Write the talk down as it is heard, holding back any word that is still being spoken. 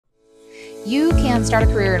You can start a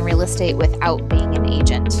career in real estate without being an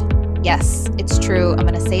agent. Yes, it's true. I'm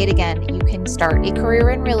going to say it again. You can start a career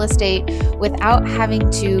in real estate without having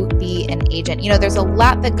to be an agent. You know, there's a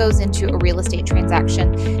lot that goes into a real estate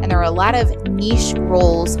transaction, and there are a lot of niche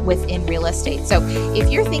roles within real estate. So if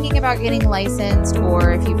you're thinking about getting licensed,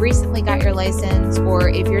 or if you've recently got your license, or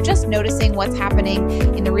if you're just noticing what's happening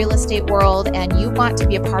in the real estate world and you want to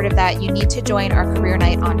be a part of that, you need to join our career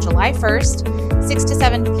night on July 1st, 6 to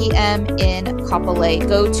 7 p.m. in Kapolei.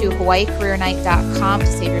 Go to hawaiicareernight.com to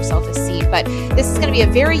save yourself a seat. But this is going to be a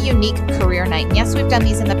very unique career night. And yes, we've done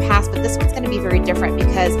these in the past, but this one's going to be very different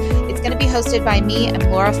because it's going to be hosted by me. I'm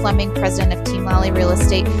Laura Fleming, president of Team Lally Real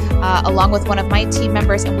Estate, along with one of my team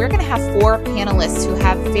members. And we're going to have 4 panelists who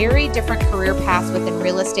have very different career paths within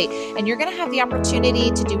real estate. And you're going to have the opportunity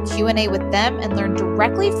to do Q&A with them and learn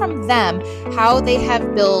directly from them how they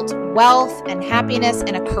have built wealth and happiness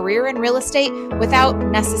and a career in real estate without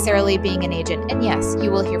necessarily being an agent. And yes, you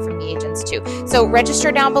will hear from the agents too. So register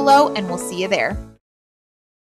down below and we'll see you there.